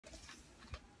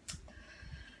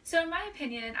So in my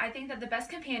opinion, I think that the best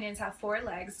companions have four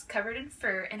legs, covered in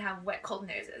fur, and have wet, cold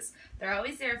noses. They're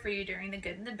always there for you during the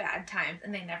good and the bad times,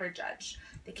 and they never judge.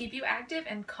 They keep you active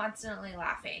and constantly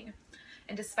laughing.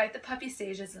 And despite the puppy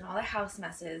stages and all the house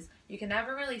messes, you can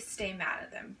never really stay mad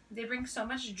at them. They bring so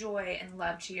much joy and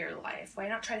love to your life. Why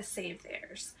not try to save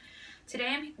theirs? Today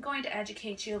I'm going to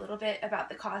educate you a little bit about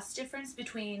the cost difference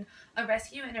between a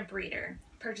rescue and a breeder,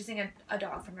 purchasing a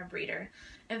dog from a breeder,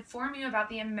 inform you about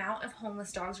the amount of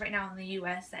homeless dogs right now in the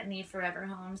U.S. that need forever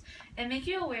homes, and make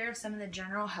you aware of some of the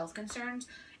general health concerns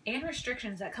and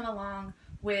restrictions that come along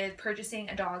with purchasing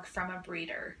a dog from a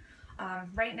breeder.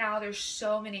 Right now, there's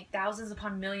so many, thousands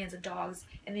upon millions of dogs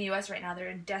in the U.S. right now.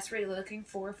 They're desperately looking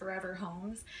for forever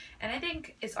homes. And I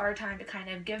think it's our time to kind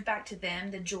of give back to them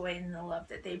the joy and the love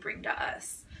that they bring to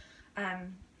us.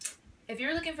 If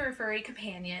you're looking for a furry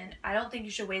companion, I don't think you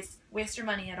should waste your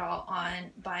money at all on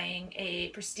buying a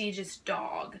prestigious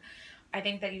dog. I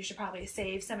think that you should probably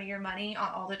save some of your money on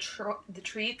all the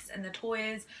treats and the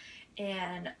toys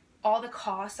and all the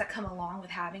costs that come along with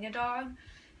having a dog,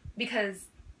 because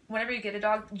whenever you get a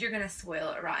dog, you're going to spoil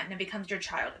it rotten. It becomes your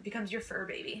child. It becomes your fur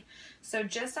baby. So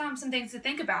just some things to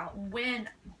think about when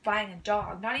buying a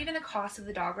dog. Not even the cost of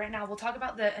the dog right now. We'll talk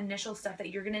about the initial stuff that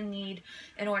you're going to need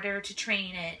in order to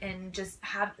train it and just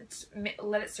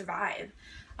let it survive.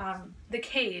 The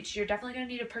cage. You're definitely going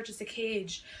to need to purchase a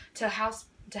cage to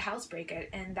housebreak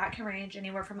it, and that can range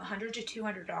anywhere from $100 to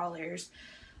 $200.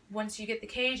 Once you get the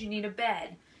cage, you need a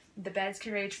bed. The beds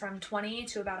can range from $20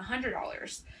 to about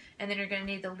 $100. And then you're going to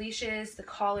need the leashes, the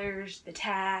collars, the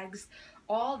tags,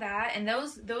 all that. And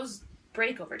those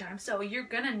break over time. So you're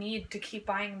going to need to keep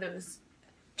buying those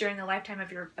during the lifetime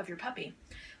of your puppy.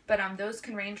 But those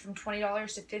can range from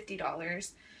 $20 to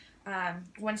 $50.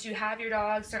 Once you have your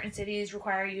dog, certain cities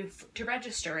require you to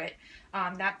register it.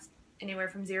 That's anywhere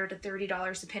from $0 to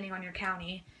 $30 depending on your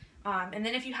county. And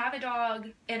then if you have a dog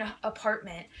in an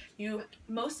apartment, you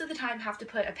most of the time have to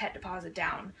put a pet deposit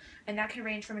down, and that can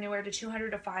range from anywhere to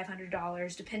 $200 to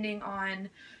 $500 depending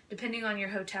on your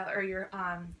hotel or your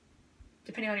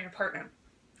depending on your apartment.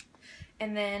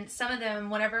 And then some of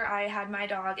them, whenever I had my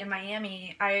dog in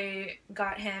Miami, I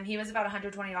got him, he was about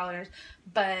 $120,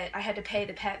 but I had to pay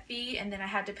the pet fee, and then I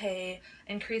had to pay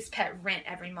increased pet rent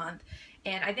every month.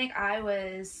 And I think I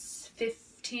was $15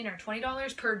 or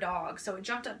 $20 per dog, so it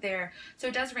jumped up there. So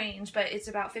it does range, but it's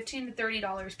about $15 to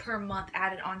 $30 per month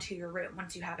added onto your rent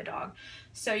once you have a dog.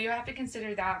 So you have to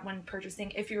consider that when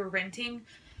purchasing. If you're renting,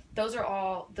 those are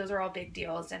all big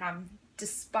deals. And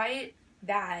despite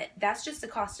that, that's just the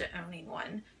cost of owning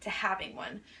one, to having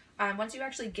one. Once you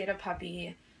actually get a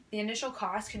puppy, the initial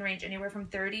cost can range anywhere from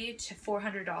 $30 to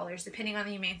 $400 depending on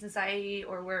the Humane Society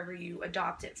or wherever you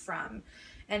adopt it from.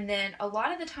 And then a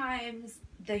lot of the times,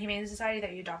 the Humane Society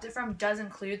that you adopt it from does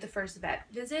include the first vet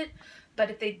visit, but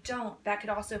if they don't, that could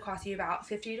also cost you about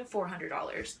 $50 to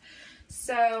 $400.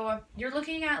 So you're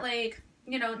looking at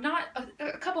not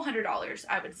a couple $100,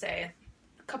 I would say,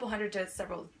 a couple hundred to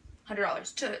several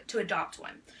 $100 to adopt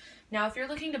one. Now, if you're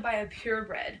looking to buy a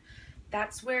purebred,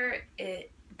 that's where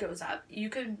it goes up. You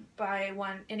could buy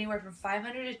one anywhere from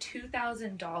 $500 to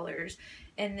 $2,000,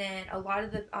 and then a lot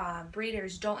of the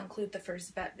breeders don't include the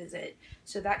first vet visit,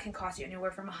 so that can cost you anywhere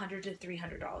from $100 to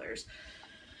 $300.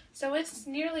 So it's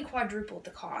nearly quadrupled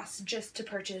the cost just to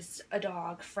purchase a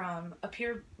dog from a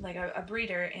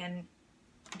breeder, and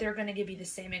they're going to give you the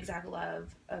same exact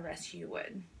love a rescue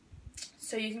would.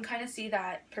 So you can kind of see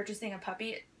that purchasing a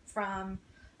puppy from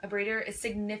a breeder is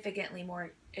significantly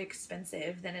more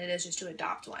expensive than it is just to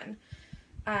adopt one.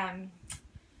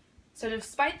 So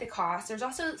despite the cost, there's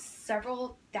also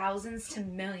several thousands to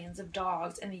millions of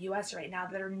dogs in the U.S. right now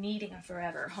that are needing a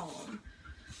forever home.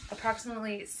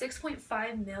 Approximately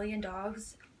 6.5 million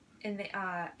dogs in the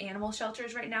animal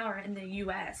shelters right now are in the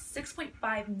U.S.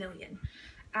 6.5 million.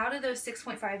 Out of those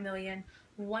 6.5 million,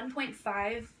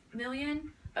 1.5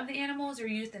 million of the animals are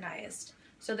euthanized.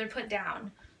 So they're put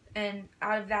down. And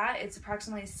out of that, it's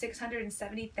approximately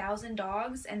 670,000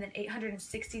 dogs and then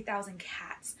 860,000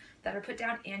 cats that are put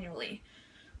down annually.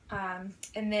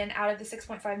 And then out of the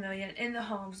 6.5 million in the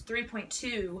homes,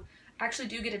 3.2 actually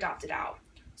do get adopted out.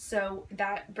 So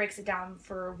that breaks it down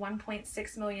for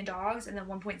 1.6 million dogs and then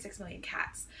 1.6 million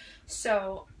cats.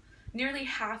 So nearly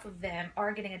half of them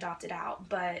are getting adopted out,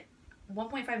 but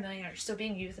 1.5 million are still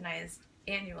being euthanized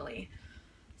annually.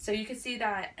 So you can see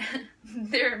that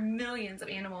there are millions of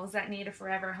animals that need a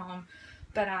forever home.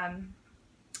 But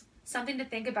something to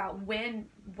think about when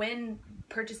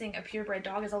purchasing a purebred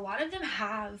dog is a lot of them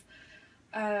have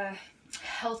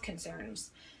health concerns.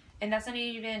 And that's not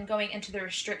even going into the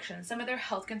restrictions. Some of their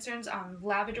health concerns,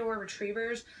 Labrador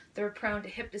retrievers, they're prone to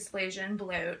hip dysplasia and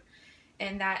bloat,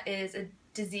 and that is a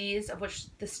disease of which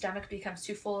the stomach becomes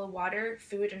too full of water,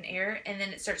 food, and air, and then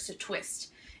it starts to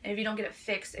twist. And if you don't get it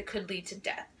fixed, it could lead to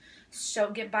death.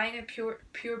 So buying a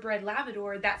purebred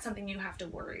Labrador, that's something you have to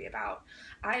worry about.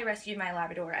 I rescued my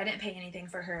Labrador. I didn't pay anything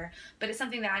for her, but it's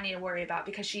something that I need to worry about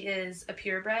because she is a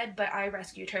purebred, but I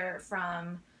rescued her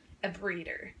from a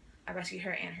breeder. I rescued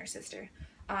her and her sister.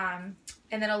 And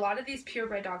then a lot of these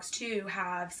purebred dogs too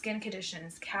have skin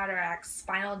conditions, cataracts,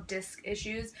 spinal disc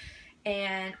issues,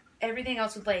 and everything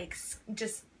else with like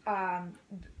just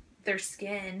their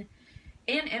skin.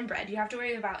 And inbred. You have to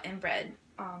worry about inbred.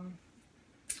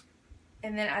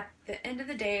 And then at the end of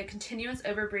the day, a continuous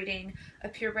overbreeding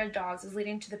of purebred dogs is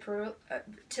leading to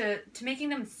to making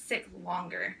them sick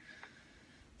longer.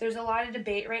 There's a lot of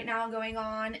debate right now going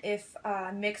on if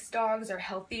mixed dogs are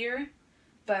healthier,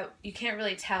 but you can't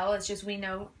really tell. It's just we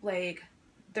know like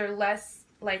they're less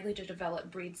likely to develop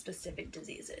breed-specific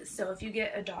diseases. So if you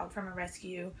get a dog from a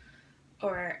rescue,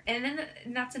 and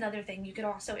that's another thing. You could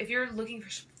also, if you're looking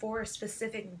for a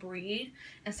specific breed,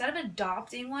 instead of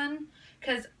adopting one,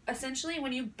 because essentially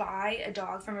when you buy a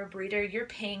dog from a breeder, you're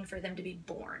paying for them to be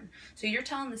born. So you're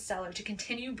telling the seller to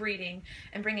continue breeding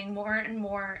and bringing more and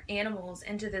more animals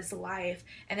into this life,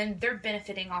 and then they're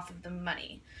benefiting off of the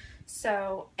money.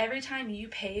 So every time you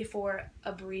pay for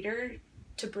a breeder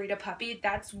to breed a puppy,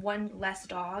 that's one less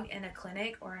dog in a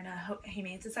clinic or in a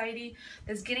humane society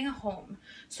that's getting a home.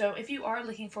 So if you are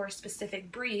looking for a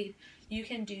specific breed, you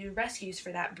can do rescues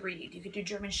for that breed. You could do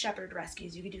German Shepherd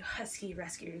rescues. You could do Husky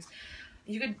rescues.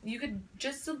 You could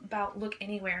just about look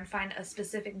anywhere and find a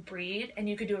specific breed, and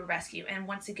you could do a rescue. And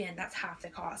once again, that's half the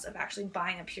cost of actually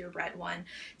buying a purebred one.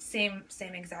 Same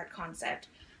exact concept.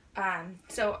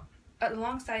 So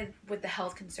alongside with the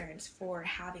health concerns for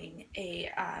having a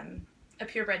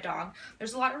purebred dog,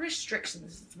 there's a lot of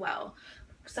restrictions as well.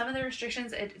 Some of the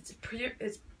restrictions, it's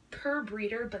per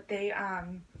breeder, but they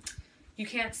you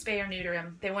can't spay or neuter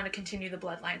them. They want to continue the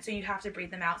bloodline, so you have to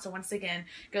breed them out. So once again,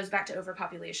 it goes back to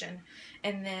overpopulation.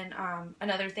 And then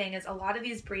another thing is a lot of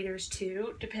these breeders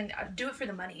too do it for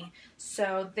the money.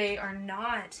 So they are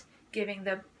not giving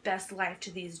the best life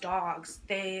to these dogs.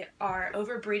 They are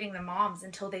overbreeding the moms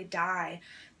until they die.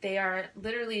 They are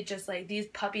literally just like these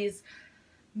puppies.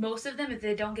 Most of them, if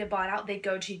they don't get bought out, they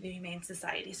go to the Humane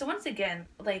Society. So once again,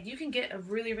 like you can get a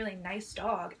really, really nice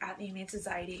dog at the Humane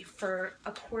Society for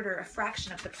a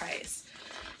fraction of the price.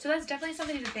 So that's definitely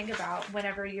something to think about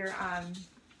whenever you're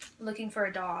looking for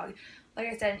a dog. Like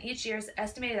I said, in each year it's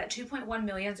estimated that 2.1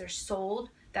 million are sold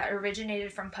that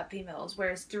originated from puppy mills,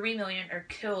 whereas 3 million are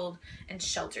killed in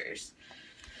shelters.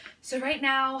 So right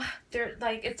now,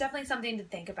 it's definitely something to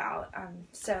think about.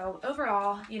 So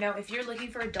overall, if you're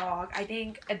looking for a dog, I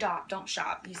think adopt, don't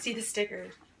shop. You see the sticker,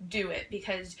 do it,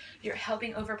 because you're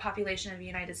helping overpopulation of the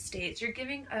United States. You're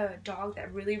giving a dog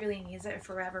that really, really needs it a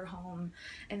forever home,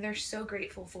 and they're so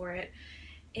grateful for it.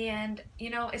 And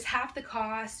it's half the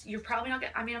cost. You're probably not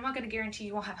gonna, I'm not going to guarantee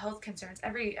you won't have health concerns.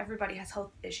 Everybody has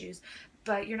health issues,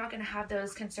 but you're not going to have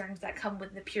those concerns that come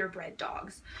with the purebred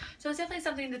dogs. So it's definitely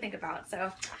something to think about.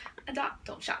 So adopt,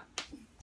 don't shop.